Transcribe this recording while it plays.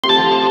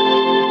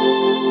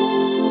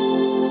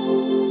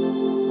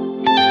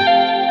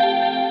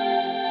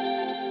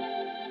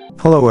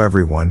Hello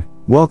everyone,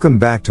 welcome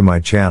back to my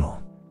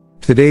channel.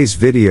 Today's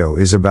video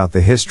is about the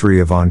history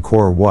of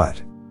Angkor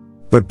Wat.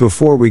 But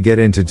before we get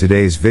into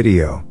today's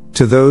video,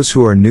 to those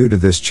who are new to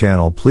this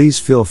channel, please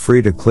feel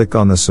free to click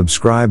on the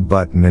subscribe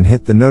button and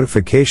hit the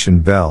notification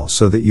bell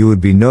so that you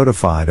would be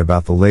notified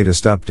about the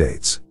latest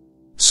updates.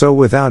 So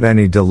without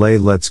any delay,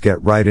 let's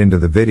get right into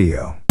the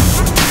video.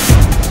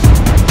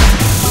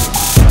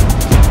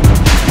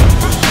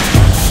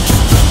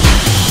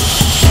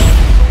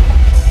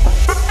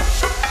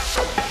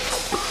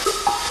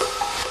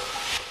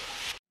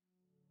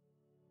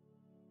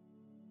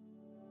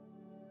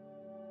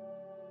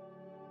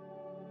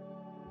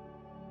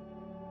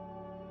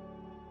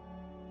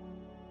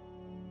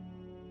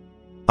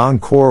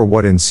 Angkor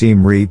Wat in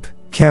Siem Reap,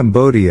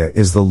 Cambodia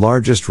is the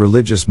largest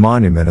religious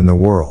monument in the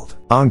world.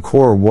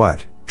 Angkor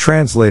Wat,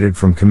 translated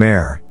from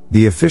Khmer,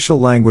 the official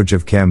language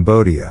of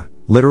Cambodia,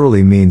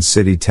 literally means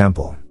city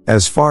temple.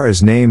 As far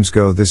as names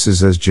go, this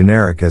is as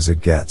generic as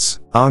it gets.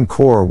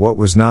 Angkor Wat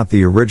was not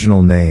the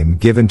original name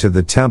given to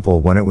the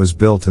temple when it was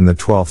built in the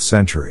 12th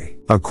century.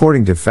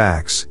 According to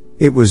facts,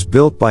 it was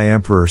built by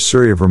Emperor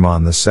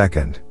Suryavarman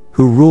II,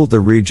 who ruled the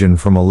region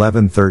from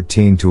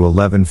 1113 to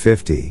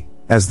 1150.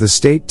 As the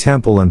state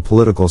temple and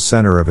political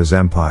center of his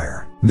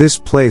empire. This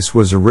place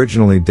was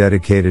originally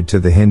dedicated to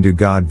the Hindu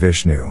god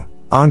Vishnu.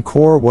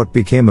 Angkor Wat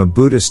became a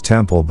Buddhist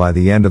temple by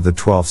the end of the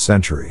 12th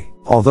century.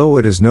 Although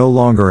it is no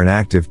longer an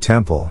active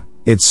temple,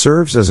 it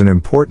serves as an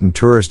important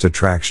tourist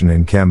attraction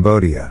in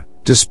Cambodia,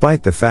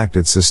 despite the fact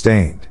it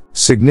sustained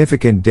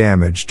significant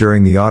damage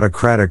during the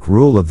autocratic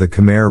rule of the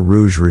Khmer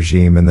Rouge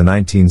regime in the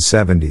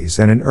 1970s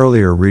and in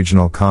earlier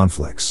regional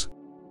conflicts.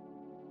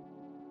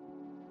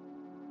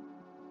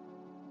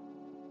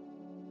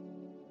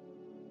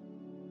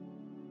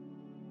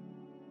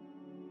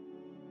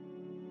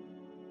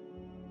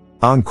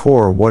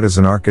 Angkor Wat is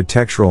an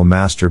architectural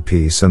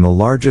masterpiece and the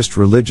largest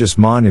religious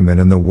monument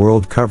in the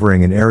world,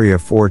 covering an area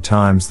 4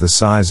 times the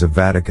size of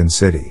Vatican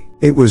City.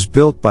 It was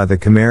built by the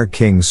Khmer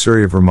king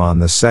Suryavarman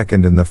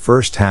II in the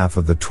first half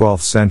of the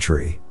 12th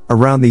century,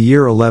 around the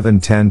year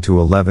 1110 to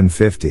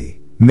 1150,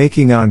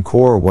 making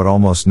Angkor Wat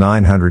almost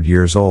 900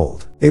 years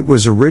old. It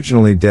was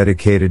originally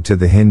dedicated to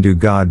the Hindu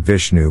god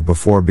Vishnu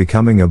before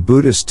becoming a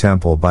Buddhist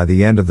temple by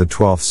the end of the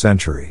 12th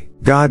century.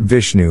 God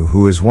Vishnu,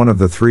 who is one of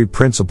the 3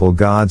 principal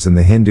gods in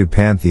the Hindu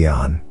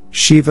pantheon,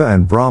 Shiva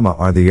and Brahma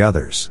are the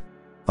others.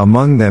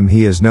 Among them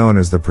he is known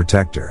as the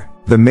Protector.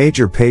 The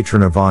major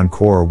patron of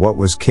Angkor Wat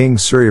was King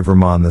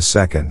Suryavarman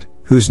II,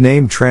 whose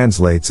name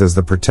translates as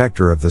the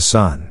Protector of the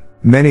Sun.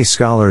 Many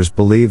scholars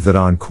believe that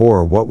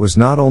Angkor Wat was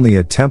not only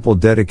a temple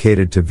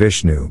dedicated to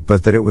Vishnu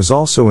but that it was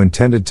also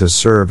intended to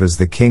serve as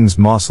the king's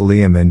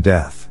mausoleum in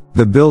death.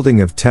 The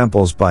building of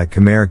temples by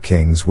Khmer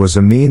kings was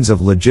a means of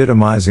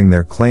legitimizing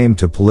their claim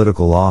to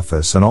political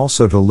office and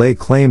also to lay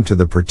claim to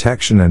the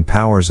protection and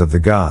powers of the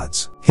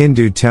gods.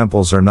 Hindu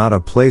temples are not a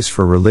place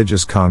for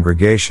religious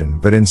congregation,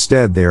 but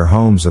instead they are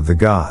homes of the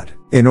god.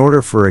 In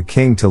order for a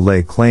king to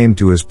lay claim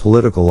to his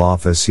political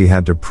office, he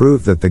had to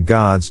prove that the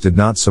gods did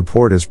not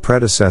support his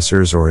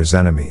predecessors or his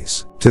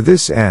enemies. To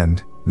this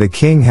end, the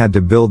king had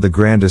to build the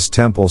grandest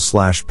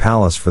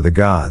temple/palace for the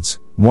gods,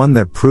 one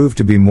that proved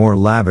to be more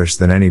lavish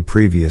than any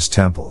previous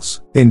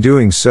temples. In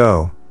doing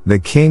so, the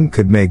king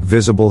could make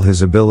visible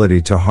his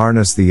ability to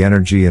harness the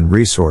energy and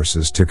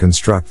resources to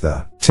construct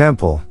the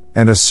temple,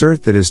 and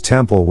assert that his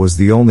temple was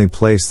the only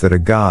place that a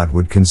god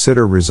would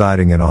consider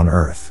residing in on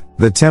earth.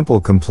 The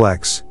temple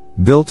complex,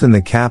 built in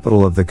the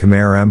capital of the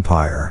Khmer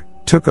Empire,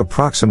 took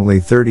approximately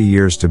 30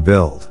 years to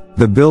build.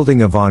 The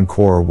building of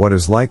Angkor Wat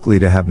is likely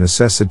to have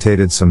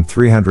necessitated some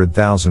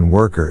 300,000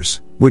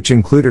 workers, which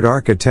included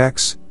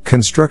architects,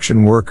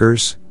 construction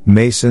workers,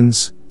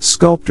 masons,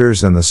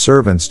 sculptors and the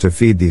servants to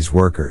feed these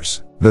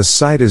workers. The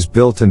site is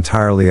built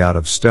entirely out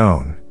of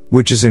stone,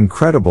 which is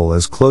incredible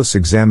as close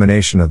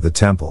examination of the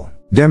temple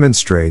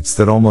demonstrates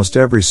that almost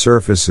every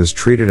surface is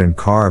treated and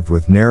carved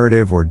with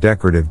narrative or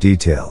decorative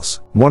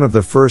details. One of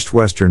the first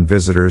Western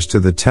visitors to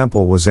the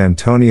temple was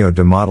Antonio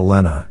de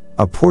Madalena,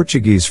 a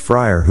Portuguese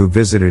friar who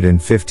visited in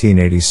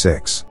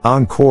 1586.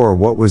 Angkor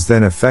Wat was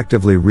then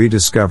effectively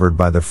rediscovered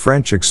by the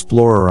French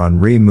explorer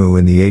Henri Mou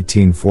in the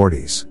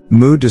 1840s.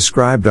 Mou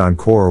described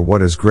Angkor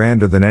Wat as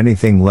grander than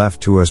anything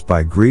left to us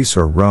by Greece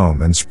or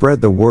Rome and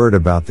spread the word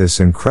about this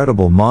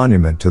incredible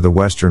monument to the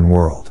Western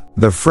world.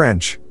 The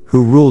French,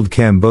 who ruled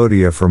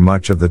Cambodia for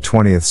much of the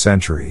 20th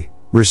century,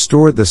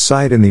 restored the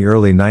site in the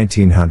early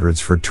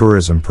 1900s for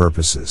tourism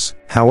purposes.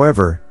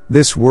 However,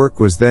 this work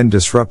was then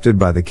disrupted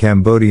by the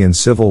Cambodian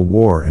Civil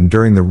War and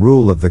during the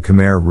rule of the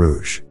Khmer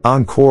Rouge.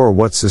 Angkor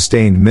Wat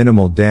sustained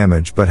minimal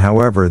damage, but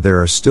however there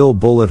are still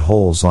bullet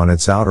holes on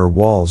its outer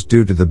walls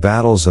due to the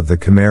battles of the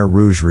Khmer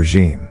Rouge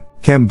regime.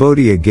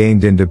 Cambodia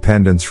gained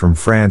independence from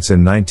France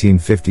in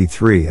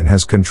 1953 and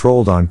has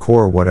controlled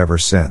Angkor Wat ever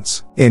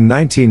since. In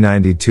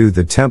 1992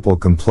 the temple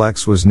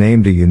complex was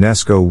named a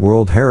UNESCO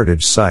World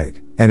Heritage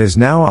Site, and is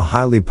now a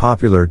highly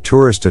popular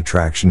tourist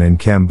attraction in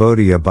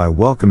Cambodia by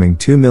welcoming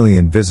 2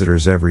 million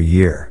visitors every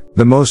year.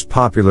 The most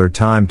popular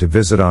time to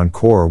visit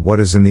Angkor Wat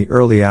is in the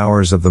early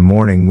hours of the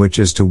morning, which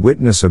is to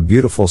witness a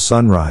beautiful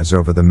sunrise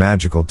over the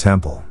magical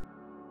temple.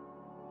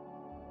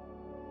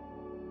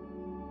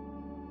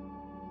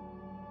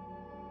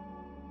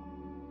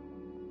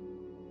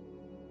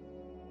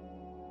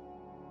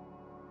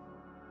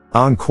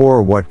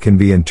 Angkor Wat can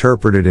be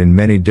interpreted in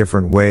many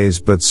different ways,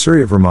 but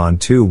Suryavarman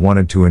II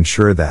wanted to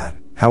ensure that,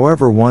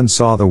 however one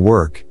saw the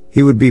work,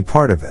 he would be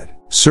part of it.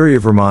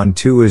 Suryavarman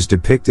II is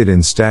depicted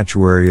in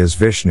statuary as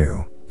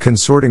Vishnu,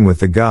 consorting with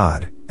the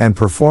god, and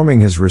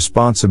performing his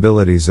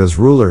responsibilities as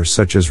ruler,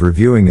 such as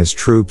reviewing his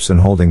troops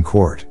and holding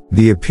court.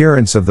 The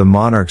appearance of the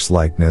monarch's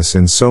likeness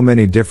in so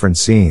many different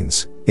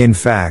scenes, in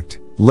fact,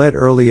 led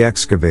early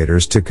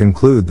excavators to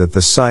conclude that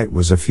the site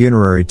was a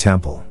funerary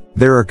temple.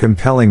 There are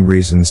compelling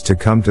reasons to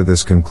come to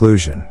this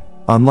conclusion.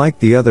 Unlike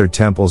the other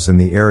temples in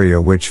the area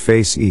which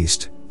face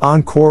east,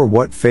 Angkor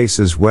Wat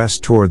faces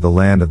west toward the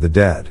land of the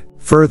dead.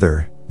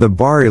 Further, the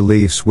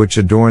bas-reliefs which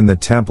adorn the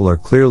temple are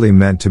clearly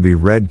meant to be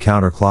read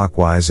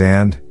counterclockwise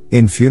and,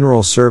 in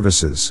funeral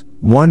services,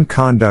 one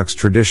conducts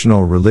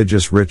traditional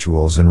religious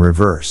rituals in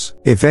reverse.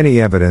 If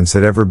any evidence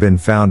had ever been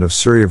found of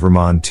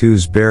Suryavarman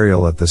II's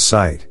burial at the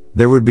site,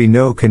 there would be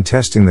no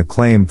contesting the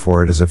claim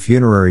for it as a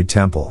funerary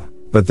temple.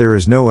 But there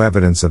is no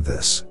evidence of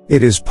this.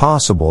 It is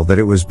possible that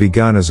it was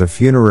begun as a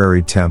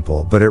funerary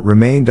temple, but it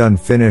remained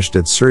unfinished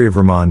at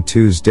Suryavarman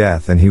II's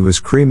death and he was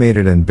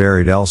cremated and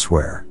buried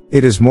elsewhere.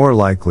 It is more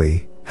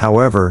likely,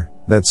 however,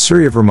 that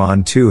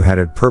Suryavarman II had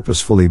it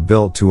purposefully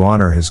built to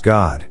honor his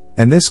god,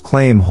 and this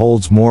claim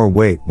holds more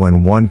weight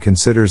when one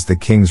considers the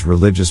king's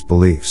religious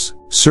beliefs.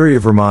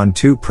 Suryavarman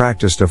II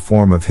practiced a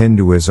form of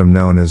Hinduism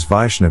known as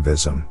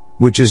Vaishnavism,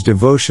 which is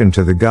devotion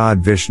to the god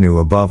Vishnu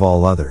above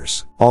all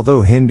others.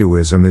 Although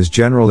Hinduism is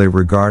generally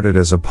regarded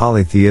as a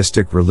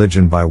polytheistic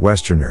religion by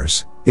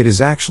Westerners, it is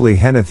actually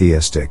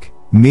henotheistic,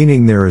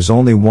 meaning there is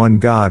only one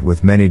god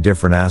with many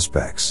different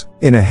aspects.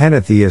 In a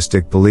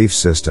henotheistic belief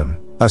system,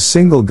 a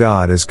single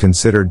god is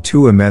considered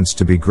too immense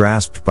to be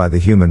grasped by the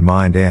human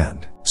mind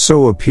and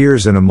so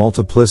appears in a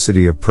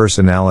multiplicity of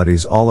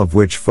personalities, all of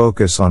which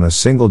focus on a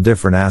single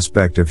different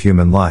aspect of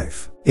human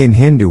life. In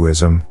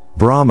Hinduism,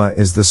 Brahma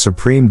is the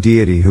supreme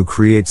deity who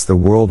creates the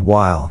world,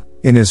 while,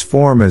 in his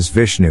form as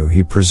Vishnu,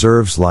 he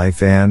preserves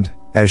life and,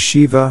 as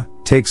Shiva,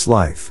 takes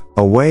life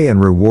away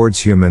and rewards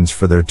humans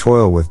for their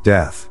toil with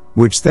death,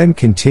 which then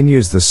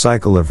continues the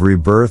cycle of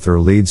rebirth or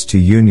leads to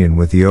union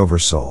with the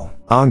Oversoul.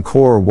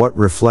 Angkor Wat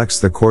reflects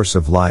the course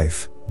of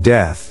life,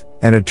 death,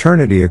 and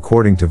eternity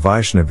according to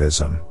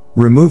Vaishnavism,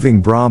 removing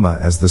Brahma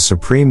as the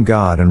supreme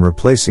god and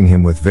replacing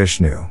him with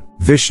Vishnu.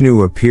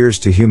 Vishnu appears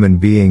to human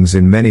beings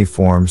in many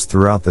forms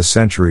throughout the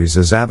centuries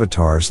as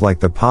avatars, like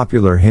the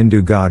popular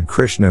Hindu god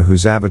Krishna,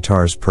 whose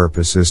avatar's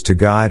purpose is to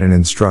guide and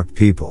instruct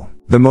people.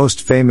 The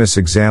most famous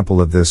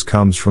example of this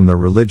comes from the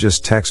religious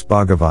text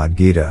Bhagavad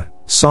Gita,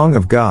 Song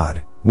of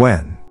God,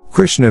 when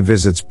Krishna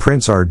visits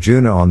Prince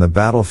Arjuna on the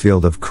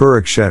battlefield of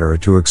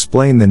Kurukshetra to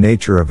explain the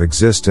nature of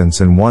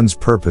existence and one's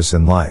purpose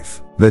in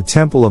life. The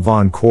Temple of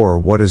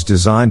Angkor Wat is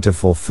designed to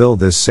fulfill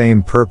this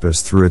same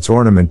purpose through its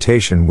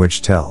ornamentation,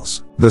 which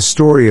tells the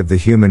story of the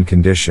human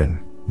condition,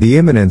 the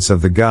immanence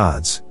of the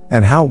gods,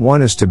 and how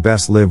one is to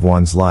best live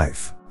one's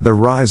life. The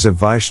rise of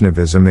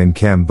Vaishnavism in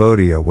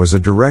Cambodia was a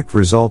direct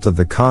result of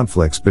the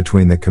conflicts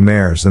between the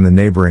Khmers and the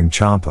neighboring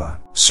Champa.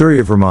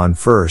 Suryavarman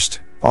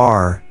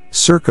I,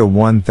 circa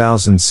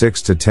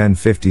 1006 to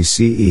 1050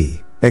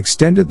 CE,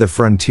 extended the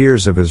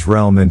frontiers of his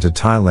realm into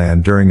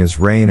Thailand during his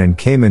reign and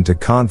came into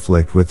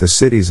conflict with the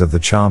cities of the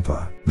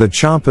Champa. The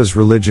Champa's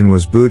religion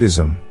was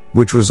Buddhism,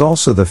 which was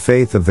also the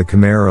faith of the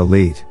Khmer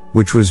elite,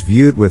 which was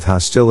viewed with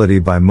hostility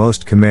by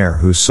most Khmer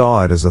who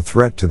saw it as a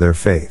threat to their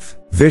faith.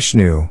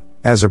 Vishnu,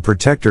 as a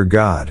protector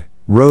god,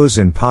 rose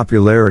in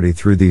popularity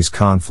through these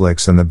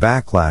conflicts and the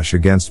backlash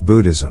against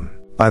Buddhism.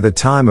 By the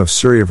time of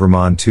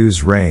Suryavarman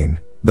II's reign,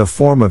 the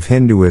form of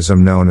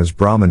Hinduism known as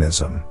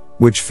Brahmanism,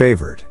 which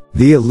favored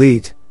the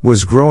elite,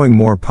 was growing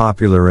more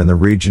popular in the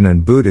region,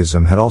 and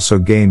Buddhism had also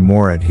gained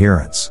more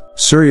adherents.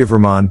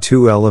 Suryavarman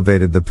II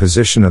elevated the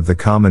position of the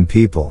common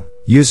people,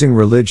 using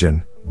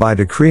religion, by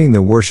decreeing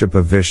the worship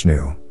of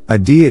Vishnu, a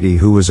deity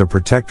who was a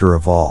protector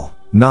of all,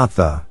 not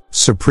the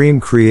supreme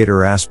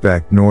creator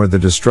aspect nor the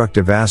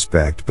destructive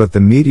aspect, but the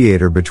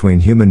mediator between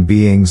human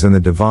beings and the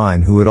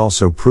divine, who had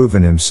also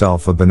proven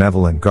himself a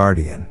benevolent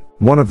guardian.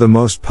 One of the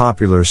most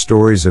popular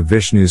stories of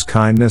Vishnu's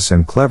kindness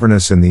and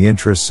cleverness in the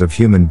interests of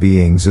human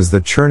beings is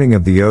the churning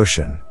of the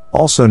ocean,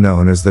 also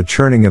known as the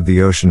churning of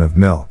the ocean of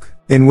milk,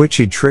 in which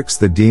he tricks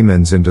the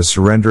demons into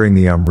surrendering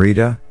the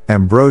Amrita,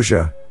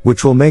 ambrosia,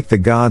 which will make the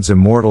gods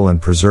immortal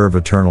and preserve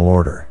eternal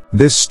order.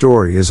 This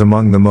story is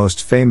among the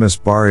most famous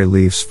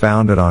bas-reliefs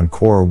found at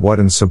Angkor Wat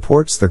and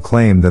supports the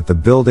claim that the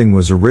building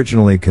was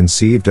originally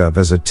conceived of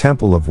as a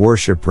temple of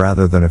worship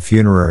rather than a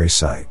funerary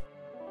site.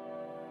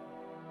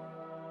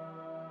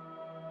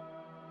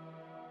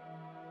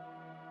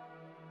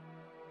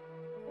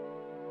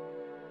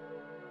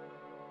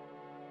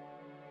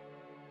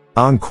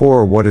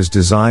 Angkor Wat is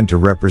designed to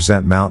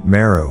represent Mount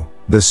Meru,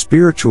 the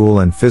spiritual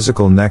and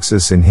physical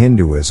nexus in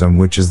Hinduism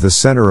which is the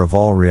center of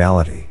all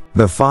reality.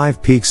 The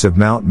 5 peaks of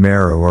Mount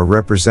Meru are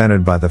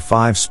represented by the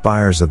 5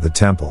 spires of the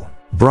temple.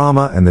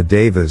 Brahma and the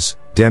Devas,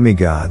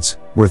 demigods,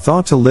 were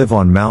thought to live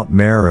on Mount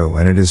Meru,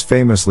 and it is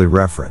famously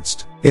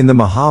referenced in the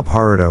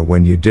Mahabharata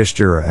when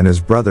Yudhishthira and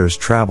his brothers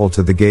travel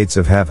to the gates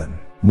of heaven.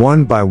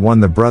 One by one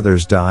the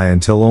brothers die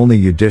until only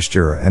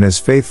Yudhishthira and his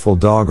faithful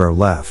dog are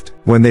left.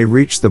 When they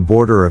reach the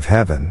border of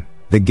heaven,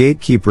 the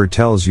gatekeeper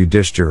tells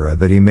Yudhishthira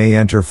that he may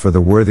enter for the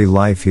worthy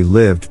life he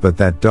lived, but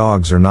that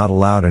dogs are not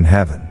allowed in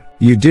heaven.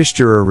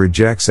 Yudhishthira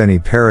rejects any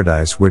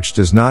paradise which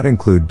does not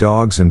include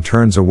dogs and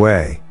turns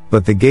away,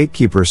 but the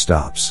gatekeeper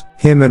stops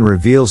him and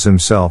reveals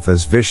himself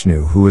as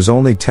Vishnu, who is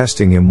only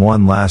testing him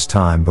one last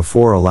time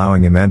before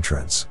allowing him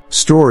entrance.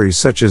 Stories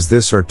such as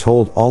this are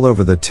told all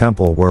over the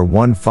temple, where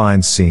one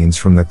finds scenes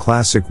from the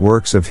classic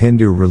works of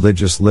Hindu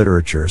religious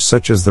literature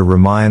such as the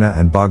Ramayana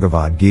and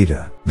Bhagavad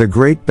Gita. The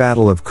great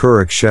battle of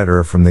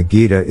Kurukshetra from the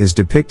Gita is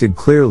depicted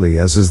clearly,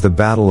 as is the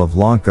battle of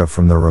Lanka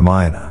from the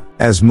Ramayana.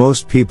 As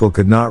most people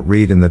could not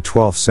read in the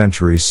 12th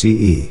century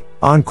CE,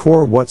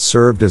 Angkor Wat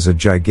served as a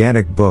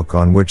gigantic book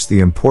on which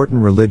the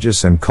important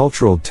religious and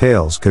cultural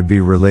tales could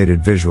be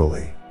related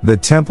visually. The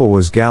temple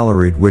was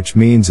galleried, which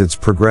means it's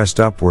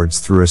progressed upwards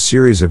through a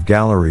series of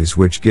galleries,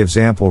 which gives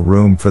ample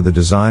room for the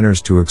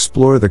designers to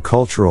explore the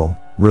cultural,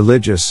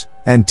 religious,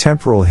 and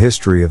temporal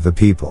history of the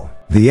people.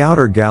 The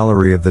outer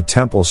gallery of the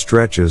temple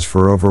stretches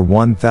for over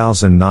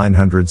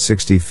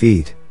 1,960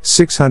 feet,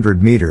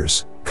 600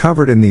 meters,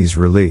 covered in these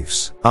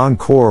reliefs.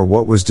 Angkor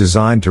Wat was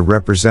designed to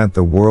represent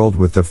the world,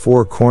 with the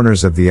 4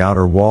 corners of the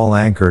outer wall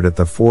anchored at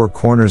the 4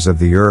 corners of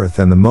the earth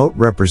and the moat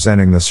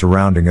representing the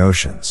surrounding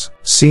oceans.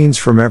 Scenes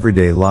from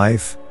everyday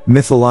life,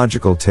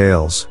 mythological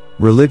tales,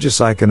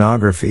 religious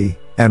iconography,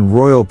 and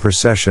royal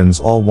processions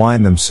all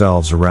wind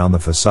themselves around the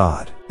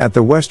facade. At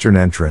the western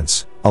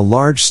entrance, a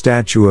large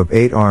statue of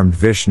 8-armed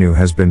Vishnu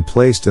has been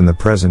placed in the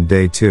present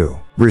day to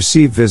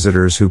receive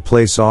visitors who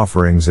place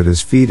offerings at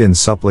his feet in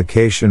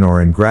supplication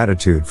or in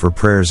gratitude for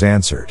prayers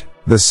answered.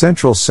 The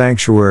central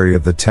sanctuary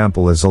of the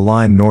temple is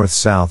aligned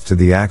north-south to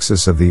the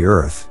axis of the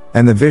earth,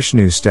 and the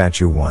Vishnu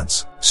statue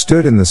once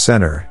stood in the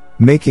center,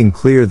 making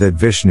clear that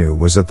Vishnu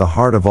was at the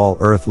heart of all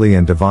earthly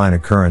and divine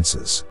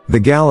occurrences. The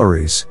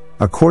galleries,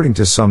 according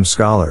to some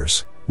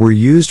scholars, were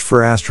used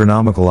for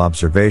astronomical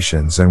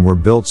observations and were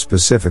built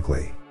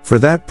specifically for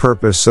that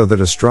purpose, so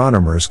that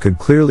astronomers could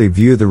clearly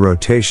view the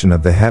rotation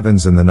of the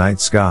heavens in the night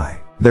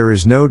sky. There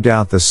is no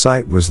doubt the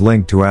site was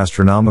linked to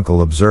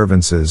astronomical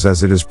observances,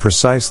 as it is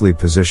precisely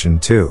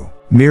positioned to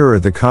mirror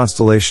the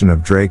constellation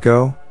of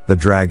Draco, the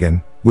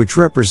dragon, which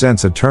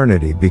represents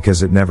eternity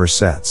because it never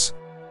sets.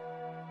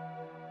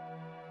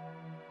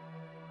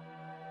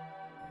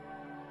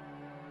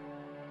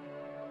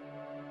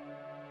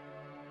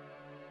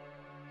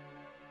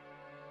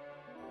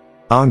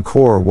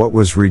 Angkor Wat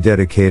was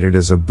rededicated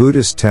as a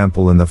Buddhist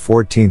temple in the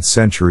 14th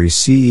century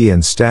CE,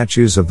 and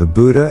statues of the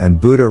Buddha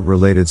and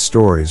Buddha-related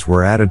stories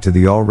were added to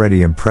the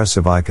already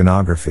impressive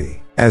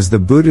iconography. As the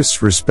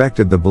Buddhists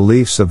respected the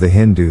beliefs of the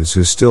Hindus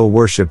who still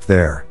worshipped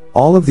there,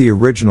 all of the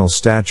original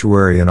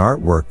statuary and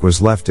artwork was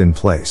left in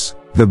place.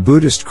 The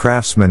Buddhist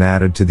craftsmen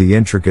added to the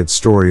intricate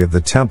story of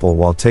the temple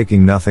while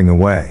taking nothing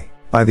away.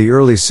 By the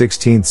early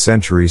 16th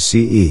century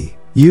CE,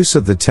 use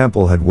of the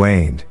temple had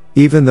waned,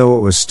 even though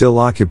it was still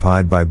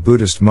occupied by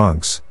Buddhist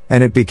monks,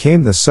 and it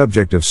became the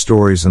subject of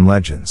stories and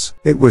legends.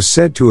 It was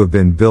said to have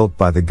been built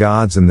by the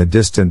gods in the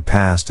distant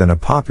past, and a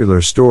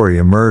popular story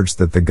emerged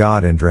that the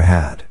god Indra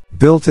had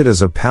built it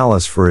as a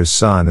palace for his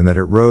son, and that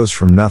it rose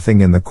from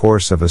nothing in the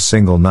course of a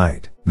single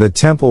night. The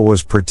temple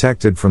was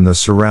protected from the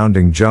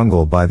surrounding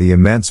jungle by the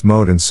immense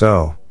moat, and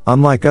so,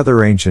 unlike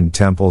other ancient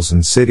temples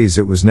and cities,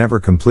 it was never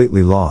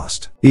completely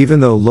lost. Even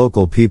though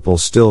local people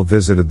still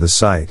visited the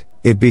site,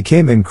 it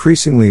became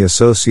increasingly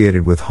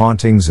associated with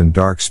hauntings and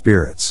dark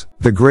spirits.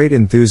 The great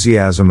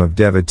enthusiasm of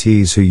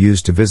devotees who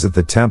used to visit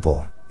the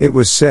temple, it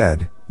was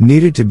said,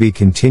 needed to be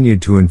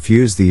continued to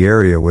infuse the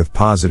area with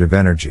positive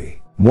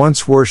energy.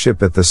 Once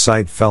worship at the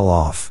site fell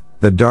off,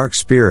 the dark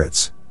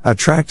spirits,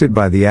 attracted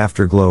by the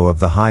afterglow of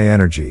the high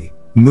energy,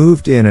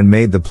 moved in and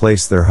made the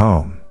place their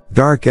home.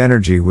 Dark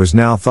energy was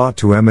now thought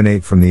to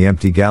emanate from the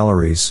empty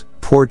galleries,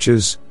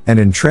 porches, and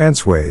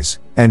entranceways,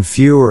 and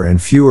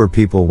fewer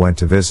people went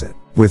to visit.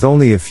 With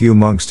only a few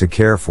monks to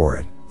care for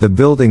it, the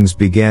buildings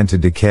began to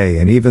decay,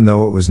 and even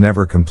though it was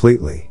never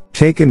completely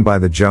taken by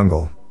the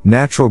jungle,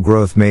 natural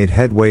growth made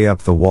headway up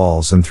the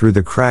walls and through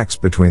the cracks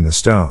between the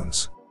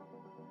stones.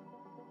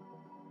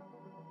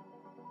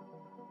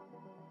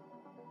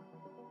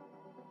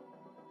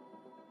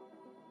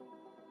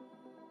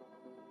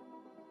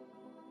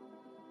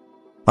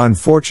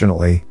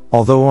 Unfortunately,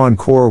 although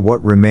Angkor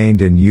Wat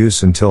remained in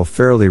use until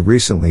fairly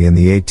recently in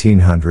the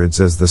 1800s,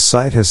 as the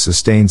site has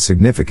sustained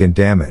significant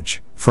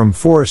damage, from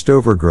forest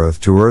overgrowth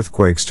to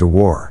earthquakes to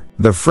war.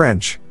 The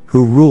French,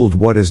 who ruled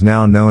what is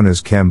now known as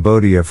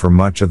Cambodia for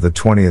much of the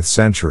 20th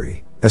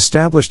century,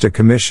 established a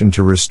commission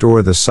to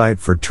restore the site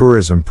for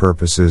tourism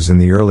purposes in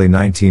the early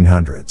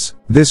 1900s.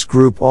 This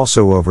group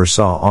also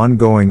oversaw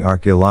ongoing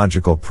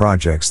archaeological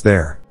projects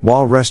there.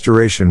 While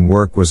restoration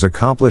work was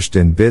accomplished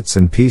in bits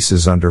and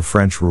pieces under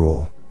French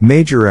rule,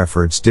 major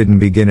efforts didn't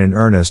begin in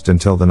earnest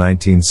until the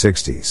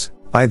 1960s.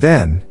 By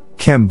then,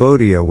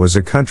 Cambodia was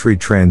a country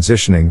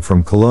transitioning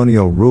from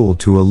colonial rule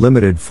to a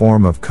limited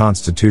form of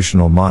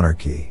constitutional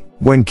monarchy.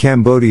 When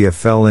Cambodia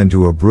fell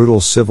into a brutal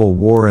civil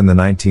war in the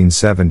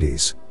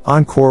 1970s,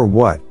 Angkor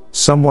Wat,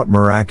 somewhat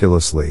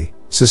miraculously,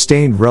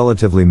 sustained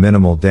relatively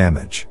minimal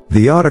damage.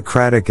 The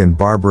autocratic and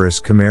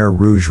barbarous Khmer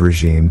Rouge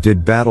regime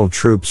did battle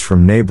troops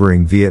from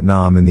neighboring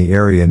Vietnam in the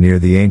area near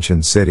the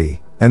ancient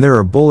city, and there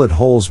are bullet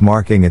holes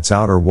marking its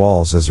outer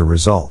walls as a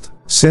result.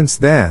 Since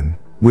then,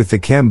 with the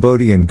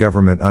Cambodian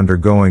government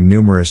undergoing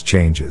numerous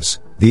changes,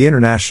 the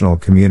international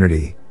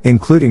community,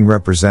 including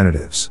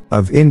representatives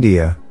of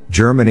India,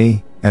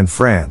 Germany, and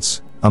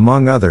France,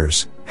 among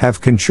others, have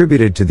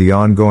contributed to the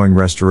ongoing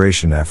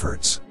restoration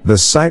efforts. The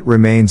site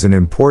remains an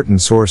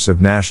important source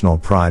of national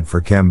pride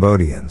for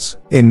Cambodians.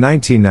 In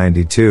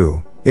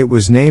 1992, it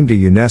was named a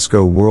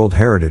UNESCO World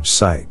Heritage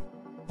Site.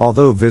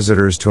 Although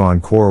visitors to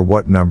Angkor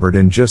Wat numbered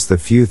in just the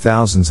few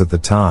thousands at the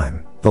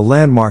time, the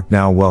landmark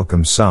now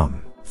welcomes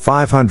some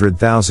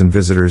 500,000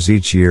 visitors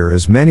each year,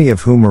 as many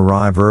of whom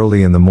arrive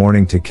early in the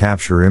morning to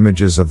capture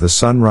images of the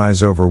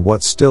sunrise over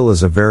what still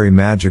is a very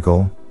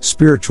magical,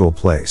 spiritual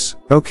place.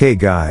 Okay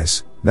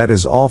guys, that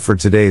is all for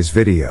today's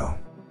video.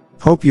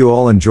 Hope you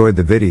all enjoyed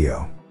the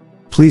video.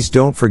 Please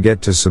don't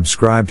forget to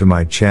subscribe to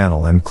my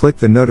channel and click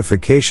the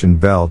notification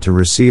bell to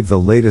receive the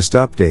latest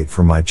update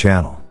from my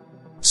channel.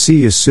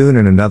 See you soon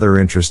in another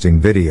interesting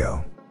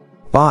video.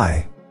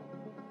 Bye.